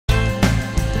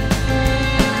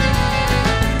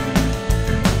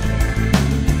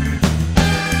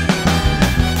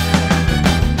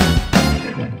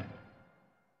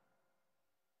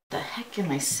What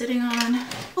am I sitting on?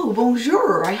 Oh,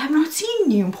 bonjour. I have not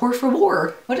seen you. Por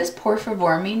favor. What does por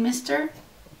favor mean, mister?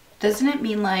 Doesn't it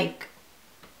mean like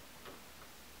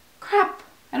crap?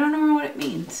 I don't know what it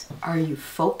means. Are you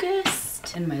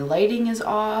focused? And my lighting is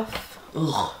off.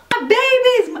 Ugh. My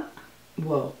babies!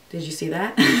 Whoa, did you see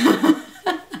that?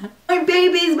 My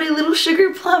babies, my little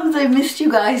sugar plums. I missed you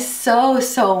guys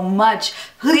so much.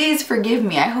 Please forgive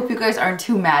me. I hope you guys aren't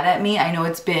too mad at me. I know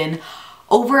it's been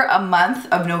over a month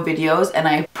of no videos and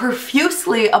I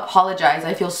profusely apologize.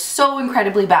 I feel so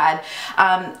incredibly bad.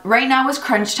 Right now is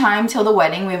crunch time till the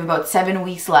wedding. We have about 7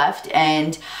 weeks left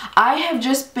and I have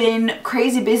just been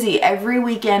crazy busy. Every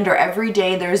weekend or every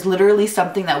day there's literally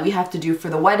something that we have to do for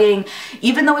the wedding.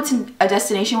 Even though it's a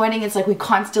destination wedding, it's like we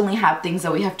constantly have things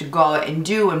that we have to go out and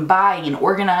do and buy and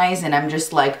organize, and I'm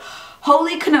just like,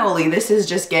 holy cannoli, this is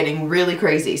just getting really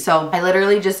crazy. So I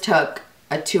literally just took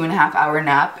a 2.5 hour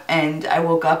nap and I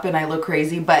woke up and I look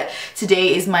crazy, but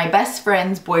today is my best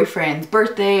friend's boyfriend's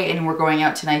birthday and we're going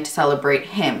out tonight to celebrate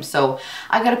him. So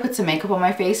I gotta put some makeup on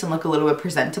my face and look a little bit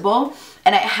presentable.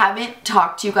 And I haven't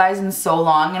talked to you guys in so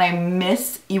long and I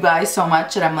miss you guys so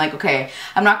much, and I'm like, okay,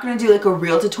 I'm not gonna do like a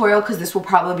real tutorial because this will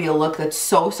probably be a look that's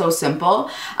so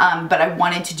simple, but I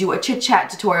wanted to do a chit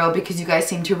chat tutorial because you guys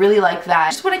seem to really like that.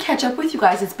 I just want to catch up with you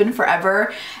guys. It's been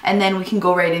forever, and then we can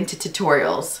go right into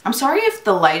tutorials. I'm sorry if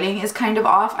the lighting is kind of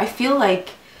off. I feel like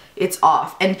it's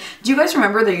off. And do you guys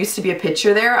remember there used to be a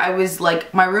picture there? I was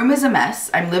like, my room is a mess.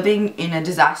 I'm living in a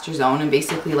disaster zone and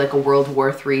basically like a World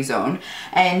War III zone.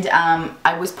 And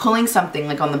I was pulling something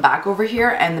like on the back over here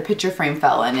and the picture frame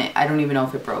fell, and I don't even know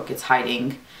if it broke. It's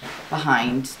hiding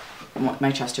behind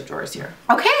my chest of drawers here.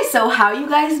 Okay, so how you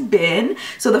guys been?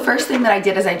 So the first thing that I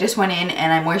did is I just went in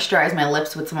and I moisturized my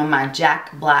lips with some of my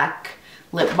Jack Black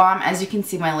lip balm. As you can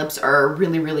see, my lips are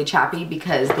really chappy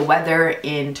because the weather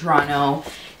in Toronto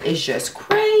is just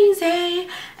crazy,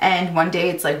 and one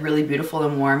day it's like really beautiful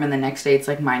and warm and the next day it's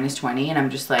like -20, and I'm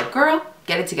just like, girl,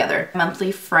 get it together. My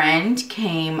monthly friend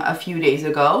came a few days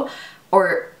ago,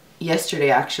 or yesterday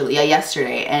actually, yeah,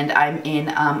 yesterday, and I'm in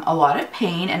a lot of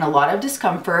pain and a lot of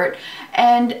discomfort,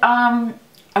 and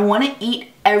I want to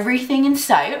eat everything in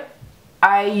sight.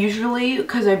 I usually,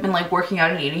 because I've been like working out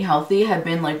and eating healthy, have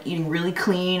been like eating really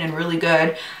clean and really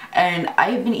good, and I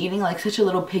have been eating like such a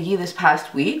little piggy this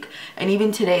past week. And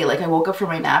even today, like I woke up from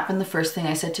my nap and the first thing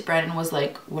I said to Brandon was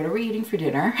like, what are we eating for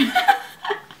dinner?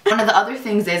 One of the other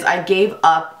things is I gave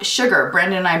up sugar.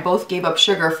 Brandon and I both gave up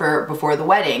sugar for before the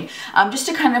wedding, just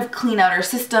to kind of clean out our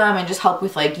system and just help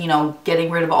with, like, you know,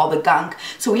 getting rid of all the gunk.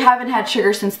 So we haven't had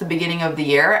sugar since the beginning of the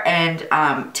year, and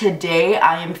today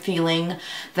I am feeling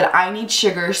that I need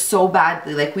sugar so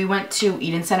badly. Like, we went to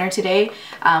Eden Center today.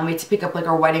 We had to pick up like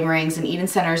our wedding rings, and Eden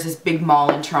Center is this big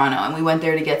mall in Toronto, and we went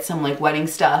there to get some like wedding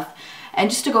stuff and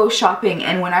just to go shopping.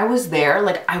 And when I was there,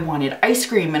 like, I wanted ice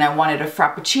cream and I wanted a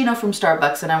frappuccino from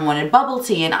Starbucks and I wanted bubble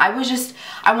tea, and I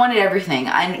wanted everything.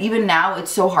 And even now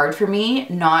it's so hard for me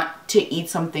not to eat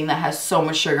something that has so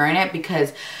much sugar in it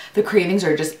because the cravings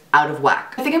are just out of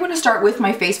whack. I think I'm gonna start with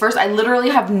my face first. I literally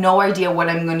have no idea what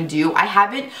I'm gonna do. I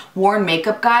haven't worn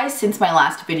makeup, guys, since my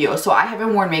last video. So I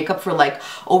haven't worn makeup for like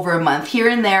over a month. Here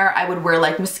and there I would wear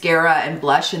like mascara and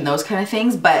blush and those kind of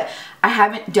things, but I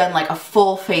haven't done like a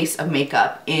full face of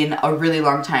makeup in a really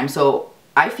long time. So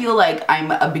I feel like I'm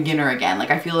a beginner again.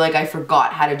 Like, I feel like I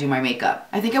forgot how to do my makeup.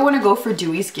 I think I want to go for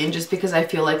dewy skin just because I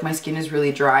feel like my skin is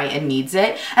really dry and needs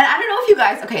it. And I don't know if you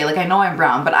guys, okay, like I know I'm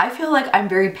brown, but I feel like I'm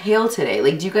very pale today.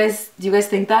 Like, do you guys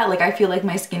think that? Like, I feel like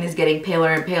my skin is getting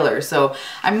paler and paler. So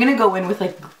I'm gonna go in with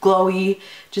like glowy,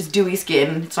 just dewy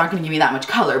skin. It's not gonna give me that much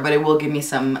color, but it will give me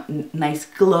some nice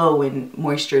glow and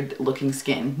moisturized looking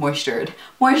skin.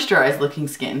 Moisturized looking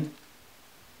skin.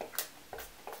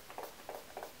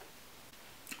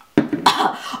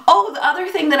 Oh, the other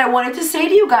thing that I wanted to say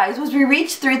to you guys was we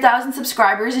reached 3,000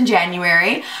 subscribers in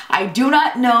January. I do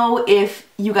not know if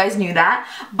you guys knew that,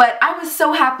 but I was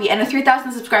so happy, and a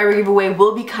 3,000 subscriber giveaway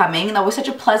will be coming. That was such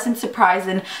a pleasant surprise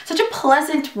and such a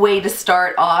pleasant way to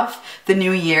start off the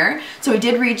new year. So we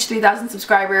did reach 3,000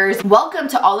 subscribers. Welcome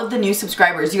to all of the new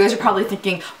subscribers. You guys are probably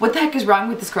thinking, what the heck is wrong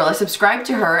with this girl? I subscribed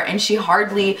to her and she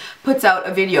hardly puts out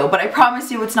a video, but I promise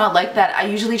you it's not like that. I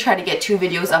usually try to get 2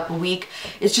 videos up a week.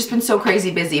 It's just been so crazy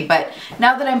busy, but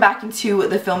now that I'm back into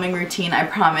the filming routine, I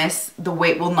promise the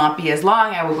wait will not be as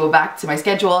long. I will go back to my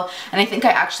schedule, and I think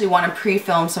think I actually want to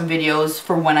pre-film some videos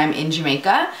for when I'm in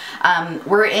Jamaica.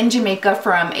 We're in Jamaica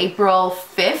from April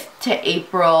 5th to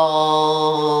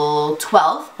April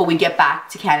 12th, but we get back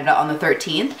to Canada on the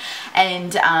 13th.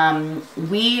 And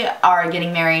we are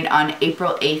getting married on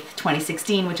April 8th,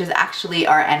 2016, which is actually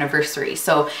our anniversary.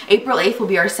 So April 8th will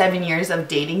be our 7 years of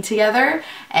dating together,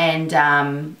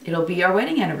 and it'll be our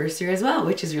wedding anniversary as well,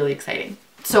 which is really exciting.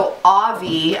 So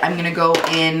Avi, I'm gonna go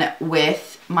in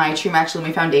with my True Match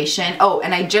Lumi foundation. Oh,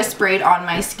 and I just sprayed on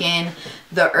my skin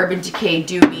the Urban Decay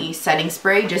Dew Me setting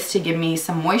spray just to give me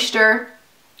some moisture.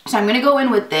 So I'm gonna go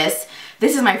in with this.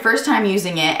 This is my first time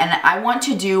using it, and I want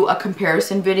to do a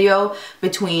comparison video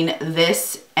between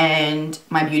this and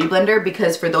my beauty blender,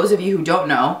 because for those of you who don't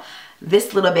know,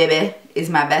 this little baby is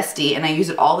my bestie and I use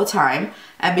it all the time.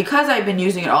 And because I've been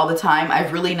using it all the time,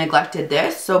 I've really neglected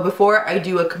this. So before I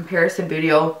do a comparison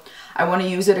video, I want to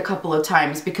use it a couple of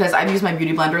times, because I've used my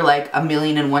beauty blender like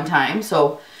 1,000,001 times.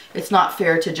 So it's not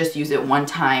fair to just use it one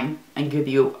time and give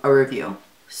you a review.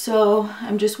 So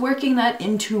I'm just working that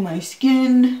into my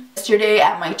skin. Yesterday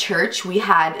at my church, we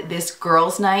had this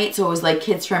girls' night. So it was like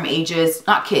kids from ages,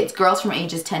 not kids, girls from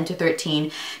ages 10 to 13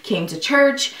 came to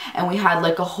church, and we had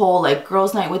like a whole like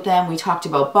girls' night with them. We talked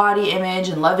about body image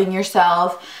and loving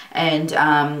yourself,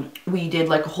 and we did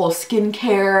like a whole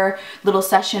skincare little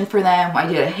session for them. I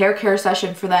did a hair care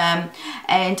session for them,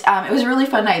 and it was a really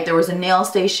fun night. There was a nail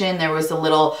station, there was a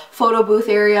little photo booth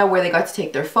area where they got to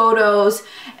take their photos,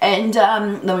 and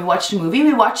then we watched a movie.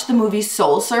 We watched the movie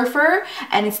Soul Surfer,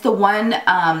 and it's the one,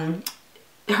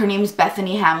 her name's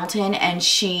Bethany Hamilton, and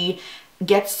she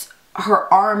gets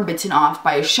her arm bitten off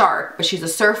by a shark, but she's a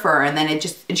surfer, and then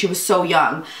and she was so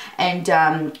young, and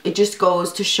it just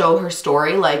goes to show her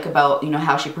story, like about, you know,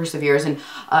 how she perseveres, and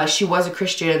she was a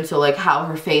Christian, so like how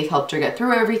her faith helped her get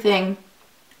through everything.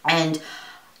 And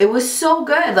it was so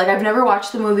good. Like, I've never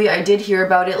watched the movie. I did hear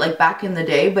about it like back in the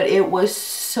day, but it was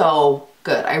so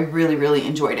good. I really, really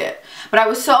enjoyed it. But I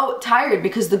was so tired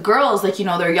because the girls, like, you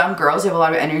know, they're young girls, they have a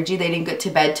lot of energy. They didn't get to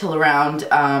bed till around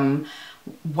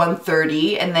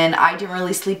 1:30, and then I didn't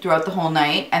really sleep throughout the whole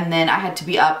night, and then I had to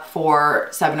be up for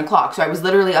 7 o'clock. So I was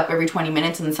literally up every 20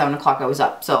 minutes, and then 7 o'clock I was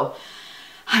up. So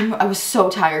I was so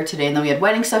tired today, and then we had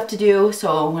wedding stuff to do.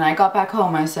 So when I got back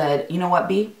home, I said, you know what,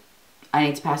 B? I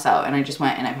need to pass out. And I just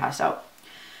went and I passed out.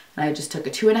 And I just took a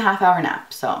 2.5 hour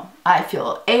nap. So I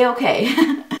feel a-okay.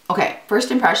 Okay,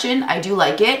 first impression, I do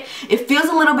like it. It feels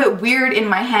a little bit weird in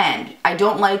my hand. I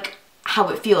don't like how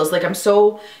it feels. Like, I'm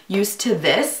so used to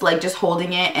this, like just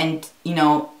holding it, and you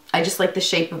know, I just like the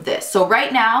shape of this. So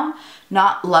right now,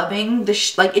 not loving the,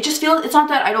 like, it just feels, it's not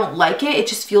that I don't like it, it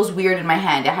just feels weird in my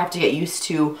hand. I have to get used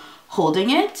to holding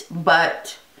it,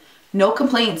 but no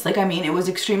complaints. Like, I mean, it was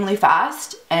extremely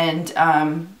fast, and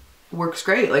works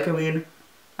great. Like, I mean,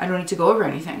 I don't need to go over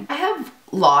anything. I have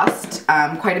lost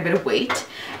quite a bit of weight,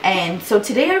 and so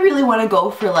today I really want to go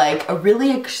for like a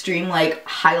really extreme like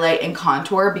highlight and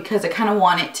contour, because I kind of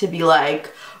want it to be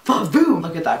like boom.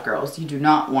 Look at that, girls. You do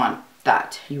not want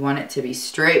that. You want it to be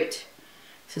straight.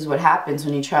 This is what happens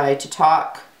when you try to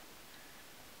talk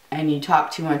and you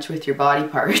talk too much with your body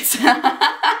parts.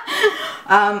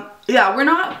 Yeah, we're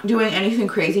not doing anything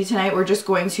crazy tonight. We're just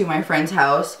going to my friend's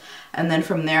house, and then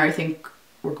from there I think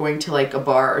we're going to like a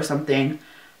bar or something.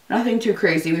 Nothing too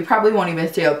crazy. We probably won't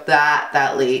even stay up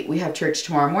that late. We have church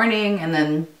tomorrow morning, and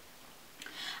then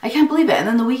I can't believe it. And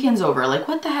then the weekend's over. Like,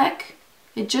 what the heck?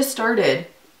 It just started.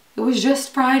 It was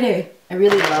just Friday. I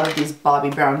really love these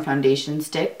Bobbi Brown foundation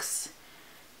sticks.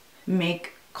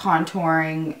 Make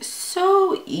contouring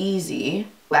so easy.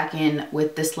 Back in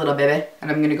with this little baby, and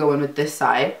I'm gonna go in with this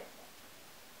side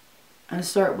and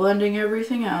start blending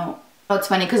everything out. Well, it's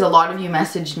funny because a lot of you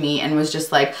messaged me and was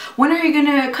just like, when are you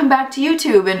gonna come back to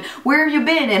YouTube, and where have you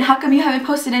been, and how come you haven't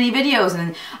posted any videos?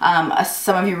 And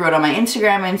some of you wrote on my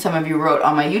Instagram, and some of you wrote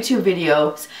on my YouTube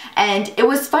videos, and it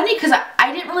was funny because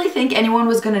I didn't really think anyone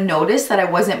was gonna notice that I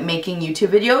wasn't making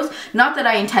YouTube videos. Not that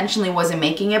I intentionally wasn't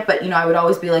making it, but you know, I would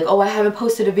always be like, oh, I haven't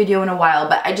posted a video in a while,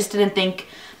 but I just didn't think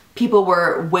people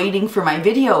were waiting for my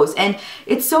videos. And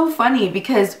it's so funny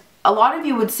because a lot of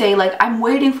you would say like, I'm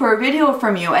waiting for a video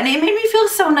from you, and it made me feel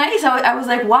so nice. I was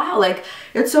like, wow, like,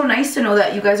 it's so nice to know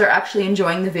that you guys are actually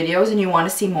enjoying the videos and you want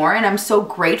to see more, and I'm so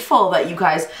grateful that you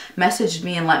guys messaged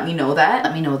me and let me know that.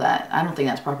 I don't think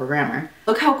that's proper grammar.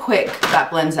 Look how quick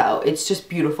that blends out. It's just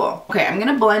beautiful. Okay, I'm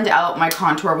gonna blend out my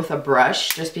contour with a brush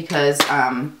just because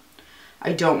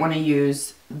I don't want to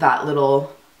use that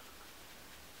little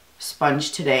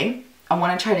sponge today. I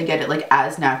want to try to get it like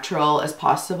as natural as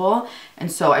possible.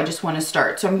 And so I just want to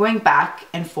start. So I'm going back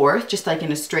and forth, just like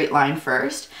in a straight line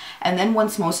first. And then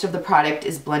once most of the product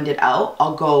is blended out,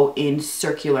 I'll go in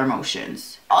circular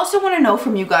motions. I also want to know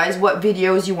from you guys what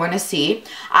videos you want to see.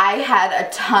 I had a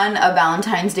ton of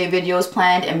Valentine's Day videos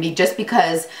planned, and just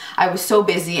because I was so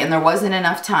busy and there wasn't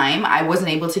enough time, I wasn't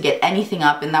able to get anything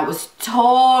up, and that was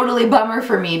totally bummer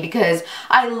for me because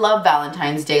I love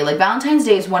Valentine's Day. Like, Valentine's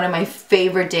Day is one of my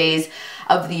favorite days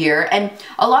of the year, and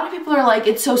a lot of people are like,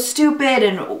 it's so stupid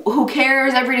and who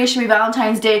cares, every day should be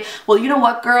Valentine's Day. Well, you know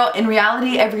what, girl, in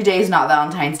reality every day is not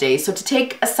Valentine's Day. So to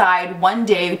take aside one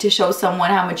day to show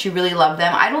someone how much you really love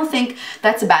them, I don't think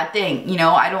that's a bad thing. You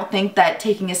know, I don't think that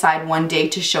taking aside one day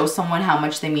to show someone how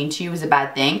much they mean to you is a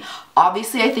bad thing.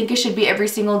 Obviously I think it should be every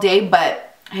single day,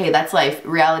 but hey, that's life.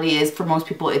 Reality is, for most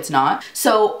people, it's not.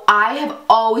 So I have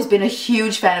always been a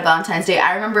huge fan of Valentine's Day.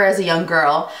 I remember as a young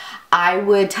girl, I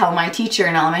would tell my teacher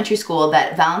in elementary school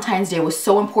that Valentine's Day was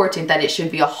so important that it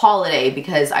should be a holiday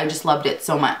because I just loved it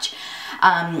so much.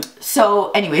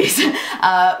 So anyways,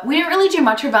 we didn't really do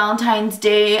much for Valentine's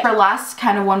Day. Our last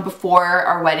kind of one before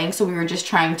our wedding, so we were just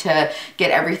trying to get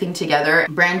everything together.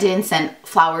 Brandon sent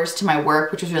flowers to my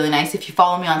work, which was really nice. If you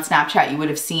follow me on Snapchat, you would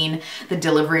have seen the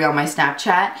delivery on my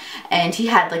Snapchat. And he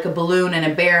had like a balloon and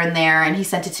a bear in there, and he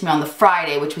sent it to me on the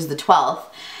Friday, which was the 12th.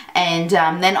 And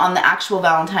then on the actual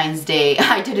Valentine's Day,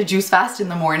 I did a juice fast in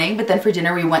the morning, but then for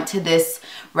dinner we went to this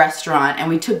restaurant and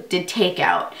we did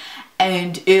takeout.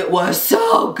 And it was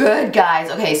so good, guys.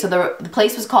 Okay, so the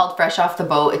place was called Fresh Off the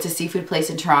Boat. It's a seafood place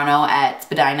in Toronto at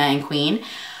Spadina and Queen.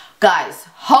 Guys,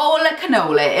 holy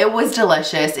cannoli, it was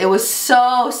delicious. It was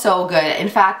so, so good. In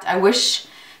fact, I wish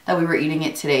that we were eating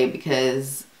it today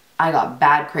because I got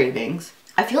bad cravings.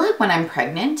 I feel like when I'm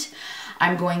pregnant,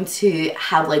 I'm going to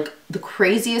have like the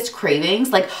craziest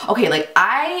cravings. Like, okay, like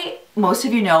most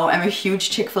of you know, I'm a huge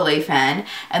Chick-fil-A fan,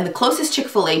 and the closest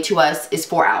Chick-fil-A to us is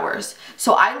 4 hours.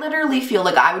 So I literally feel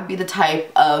like I would be the type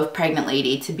of pregnant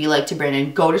lady to be like to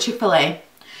Brandon, go to Chick-fil-A,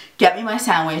 get me my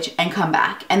sandwich, and come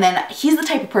back. And then he's the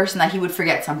type of person that he would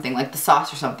forget something, like the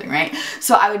sauce or something, right?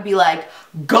 So I would be like,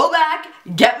 go back,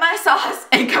 get my sauce,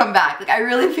 and come back. Like, I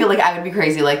really feel like I would be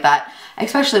crazy like that,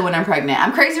 especially when I'm pregnant.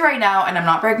 I'm crazy right now and I'm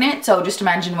not pregnant, so just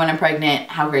imagine when I'm pregnant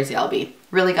how crazy I'll be.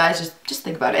 Really, guys, just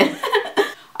think about it.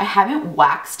 I haven't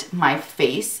waxed my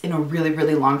face in a really,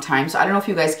 really long time, so I don't know if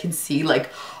you guys can see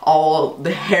like all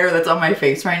the hair that's on my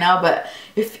face right now, but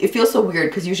it feels so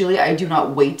weird because usually I do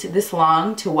not wait this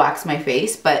long to wax my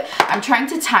face, but I'm trying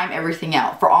to time everything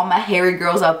out. For all my hairy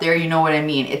girls out there, you know what I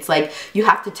mean. It's like you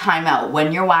have to time out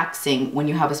when you're waxing when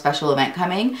you have a special event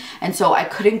coming, and so I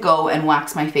couldn't go and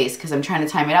wax my face because I'm trying to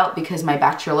time it out because my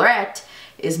bachelorette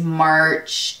is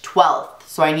March 12th,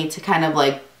 so I need to kind of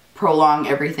like prolong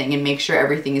everything and make sure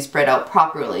everything is spread out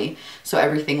properly so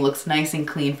everything looks nice and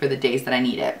clean for the days that I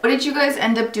need it. What did you guys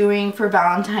end up doing for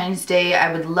Valentine's Day?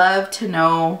 I would love to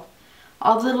know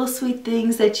all the little sweet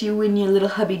things that you and your little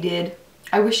hubby did.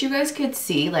 I wish you guys could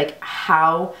see like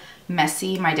how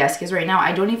messy my desk is right now.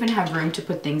 I don't even have room to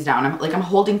put things down. I'm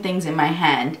holding things in my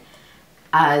hand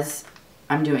as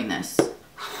I'm doing this.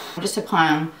 I'm just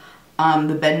applying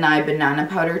the Ben Nye banana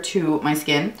powder to my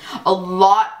skin. A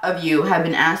lot of you have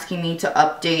been asking me to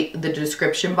update the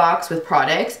description box with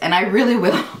products, and I really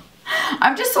will.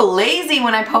 I'm just so lazy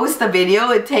when I post the video.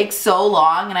 It takes so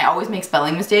long and I always make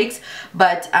spelling mistakes,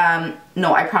 but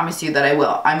no, I promise you that I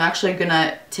will. I'm actually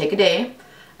gonna take a day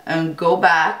and go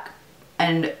back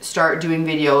and start doing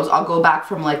videos. I'll go back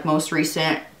from like most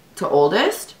recent to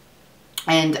oldest,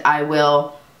 and I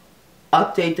will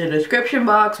update the description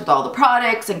box with all the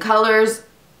products and colors.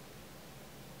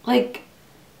 Like,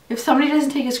 if somebody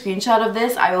doesn't take a screenshot of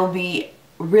this, I will be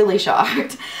really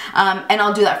shocked. And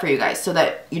I'll do that for you guys so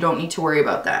that you don't need to worry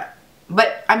about that.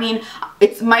 But I mean,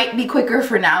 it might be quicker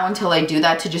for now until I do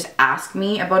that to just ask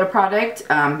me about a product,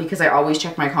 because I always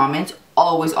check my comments.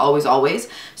 Always, always, always.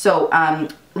 So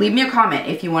leave me a comment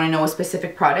if you want to know a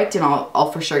specific product, and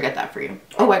I'll for sure get that for you.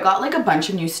 Oh, I got like a bunch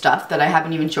of new stuff that I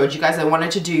haven't even showed you guys. I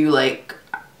wanted to do like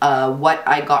what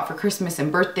I got for Christmas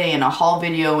and birthday and a haul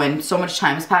video, and so much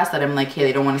time has passed that I'm like, hey,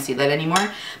 they don't want to see that anymore.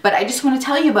 But I just want to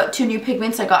tell you about 2 new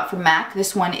pigments I got from MAC.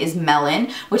 This one is Melon,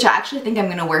 which I actually think I'm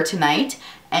going to wear tonight.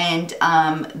 And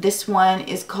this one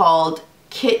is called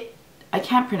Chit. I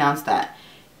can't pronounce that.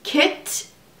 Chit.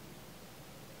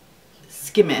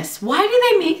 Why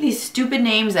do they make these stupid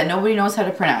names that nobody knows how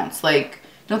to pronounce? Like,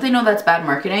 don't they know that's bad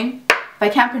marketing? If I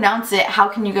can't pronounce it, how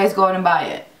can you guys go out and buy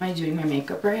it? Am I doing my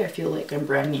makeup right? I feel like I'm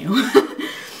brand new.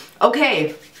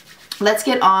 Okay, let's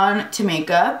get on to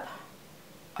makeup.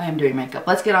 I am doing makeup.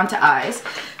 Let's get on to eyes.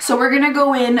 So we're gonna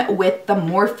go in with the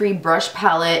Morphe brush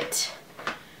palette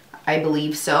I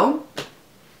believe so.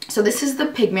 So this is the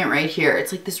pigment right here.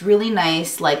 It's like this really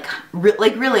nice, like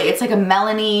really, it's like a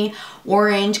melony,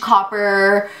 orange,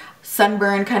 copper,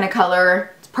 sunburn kind of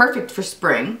color. It's perfect for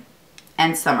spring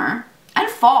and summer and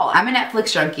fall. I'm a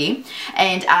Netflix junkie,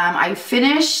 and I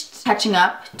finished catching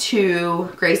up to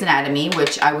Grey's Anatomy,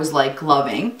 which I was like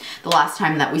loving the last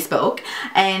time that we spoke,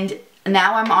 and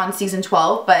now I'm on season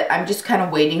 12, but I'm just kind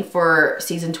of waiting for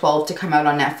season 12 to come out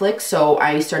on Netflix. So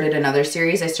I started another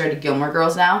series. I started Gilmore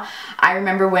Girls now. I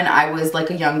remember when I was like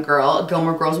a young girl,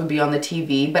 Gilmore Girls would be on the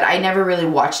TV, but I never really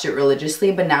watched it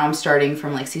religiously. But now I'm starting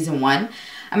from like season 1.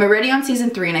 I'm already on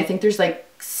season 3, and I think there's like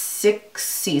 6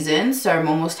 seasons, so I'm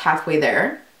almost halfway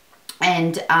there.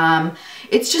 And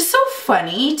it's just so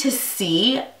funny to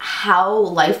see how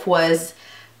life was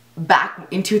back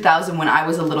in 2000 when I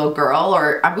was a little girl,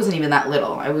 or I wasn't even that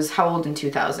little. I was how old in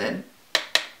 2000?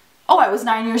 Oh, I was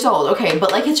 9 years old. Okay,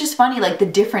 but like it's just funny, like the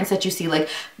difference that you see, like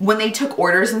when they took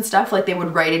orders and stuff, like they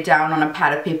would write it down on a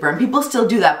pad of paper, and people still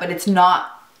do that, but it's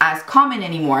not as common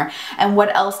anymore. And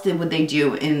what else would they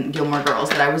do in Gilmore Girls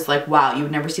that I was like, wow, you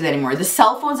would never see that anymore? The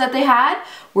cell phones that they had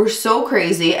were so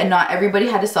crazy, and not everybody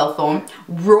had a cell phone.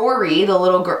 Rory, the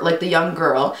little girl, like the young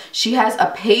girl, she has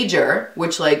a pager,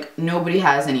 which like nobody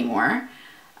has anymore.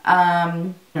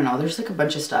 I don't know, there's like a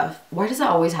bunch of stuff. Why does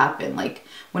that always happen? Like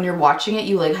when you're watching it,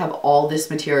 you like have all this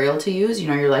material to use, you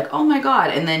know, you're like, oh my God.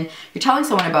 And then you're telling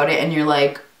someone about it and you're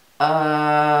like,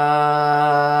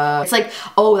 it's like,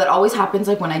 oh, that always happens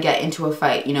like when I get into a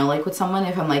fight, you know, like with someone,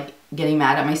 if I'm like getting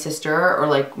mad at my sister or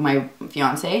like my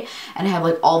fiance, and I have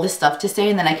like all this stuff to say,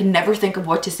 and then I can never think of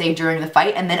what to say during the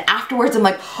fight, and then afterwards I'm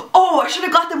like, oh, I should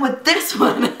have got them with this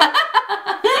one.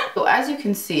 So as you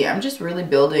can see, I'm just really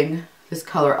building this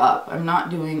color up. I'm not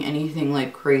doing anything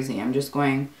like crazy. I'm just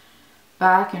going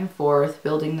back and forth,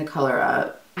 building the color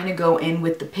up. I'm gonna go in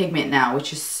with the pigment now,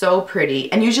 which is so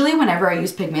pretty. And usually whenever I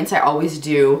use pigments, I always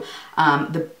do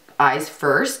the eyes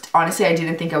first. Honestly, I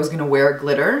didn't think I was gonna wear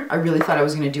glitter. I really thought I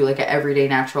was gonna do like an everyday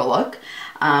natural look.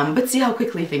 But see how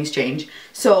quickly things change.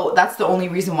 So that's the only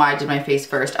reason why I did my face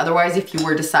first. Otherwise, if you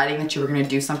were deciding that you were gonna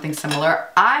do something similar,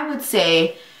 I would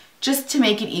say, just to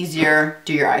make it easier,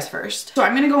 do your eyes first. So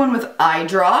I'm gonna go in with eye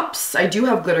drops. I do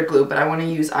have glitter glue, but I wanna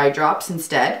use eye drops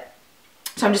instead.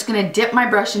 So I'm just gonna dip my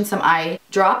brush in some eye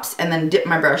drops and then dip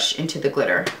my brush into the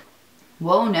glitter.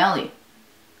 Whoa, Nelly.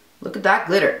 Look at that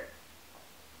glitter.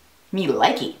 Me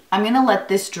likey. I'm gonna let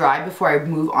this dry before I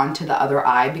move on to the other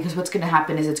eye, because what's gonna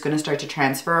happen is it's gonna start to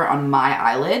transfer on my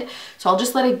eyelid. So I'll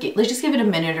just let it let's just give it a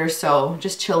minute or so.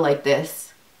 Just chill like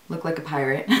this. Look like a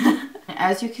pirate.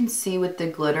 As you can see with the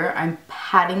glitter, I'm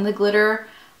patting the glitter.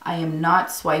 I am not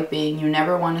swiping. You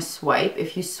never wanna swipe.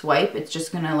 If you swipe, it's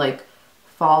just gonna like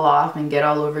fall off and get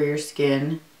all over your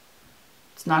skin.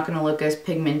 It's not going to look as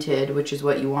pigmented, which is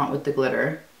what you want with the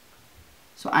glitter.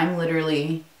 So I'm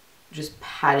literally just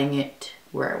patting it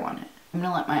where I want it. I'm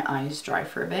going to let my eyes dry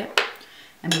for a bit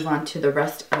and move on to the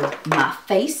rest of my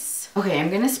face. Okay,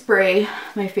 I'm going to spray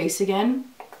my face again.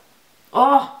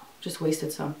 Oh, just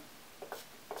wasted some.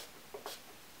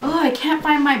 Oh, I can't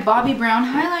find my Bobbi Brown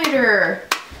highlighter.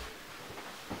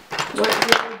 What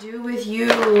did I do with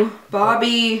you,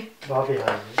 Bobby? Bobby,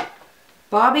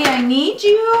 Bobby, I need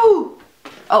you.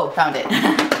 Oh, found it.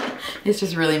 It's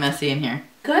just really messy in here.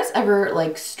 You guys ever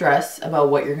like stress about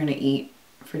what you're gonna eat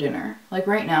for dinner? Like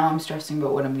right now, I'm stressing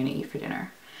about what I'm gonna eat for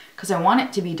dinner because I want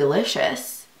it to be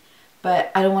delicious,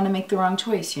 but I don't want to make the wrong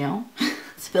choice, you know?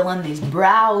 Let's fill in these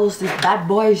brows, these bad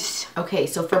boys. Okay,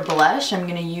 so for blush, I'm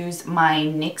gonna use my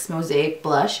NYX Mosaic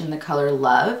blush in the color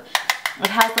Love. It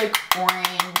has like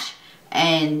orange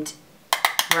and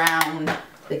brown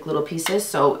like little pieces,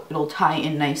 so it'll tie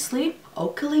in nicely.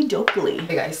 Oakley dokley.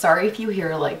 Hey guys, sorry if you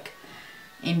hear like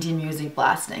Indian music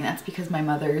blasting. That's because my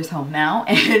mother is home now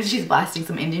and she's blasting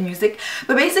some Indian music.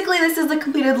 But basically this is the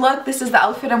completed look. This is the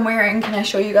outfit I'm wearing. Can I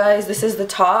show you guys? This is the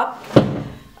top.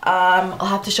 I'll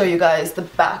have to show you guys. The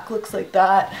back looks like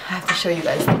that. I have to show you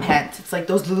guys the pants. It's like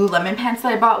those Lululemon pants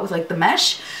that I bought with like the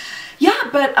mesh. Yeah,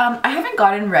 but I haven't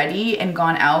gotten ready and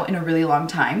gone out in a really long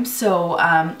time, so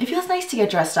it feels nice to get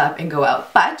dressed up and go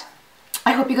out. But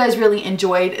I hope you guys really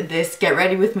enjoyed this get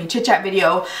ready with me chit chat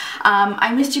video.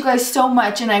 I missed you guys so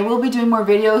much, and I will be doing more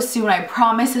videos soon, I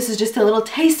promise. This is just a little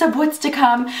taste of what's to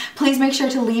come. Please make sure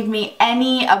to leave me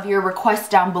any of your requests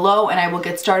down below, and I will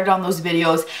get started on those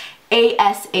videos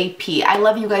ASAP. I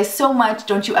love you guys so much.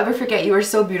 Don't you ever forget you are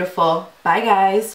so beautiful. Bye guys.